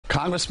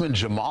Congressman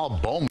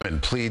Jamaal Bowman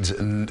pleads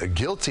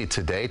guilty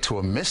today to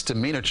a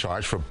misdemeanor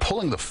charge for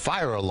pulling the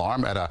fire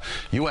alarm at a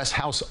U.S.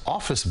 House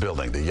office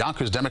building. The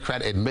Yonkers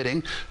Democrat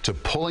admitting to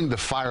pulling the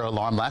fire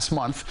alarm last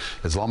month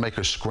as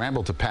lawmakers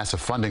scrambled to pass a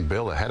funding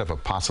bill ahead of a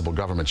possible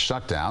government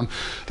shutdown.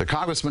 The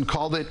congressman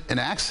called it an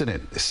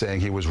accident, saying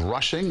he was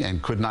rushing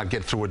and could not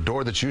get through a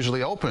door that's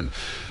usually open.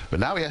 But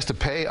now he has to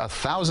pay a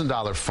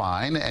 $1,000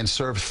 fine and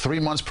serve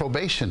 3 months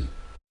probation.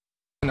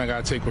 I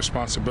got to take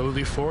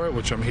responsibility for it,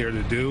 which I'm here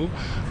to do,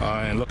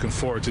 and looking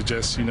forward to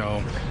just,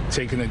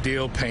 taking the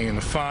deal, paying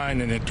the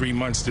fine, and in 3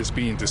 months just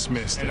being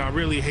dismissed. And I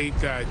really hate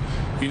that,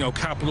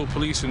 Capitol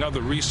Police and other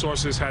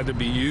resources had to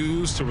be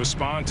used to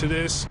respond to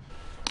this.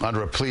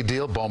 Under a plea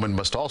deal, Bowman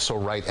must also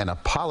write an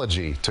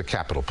apology to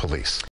Capitol Police.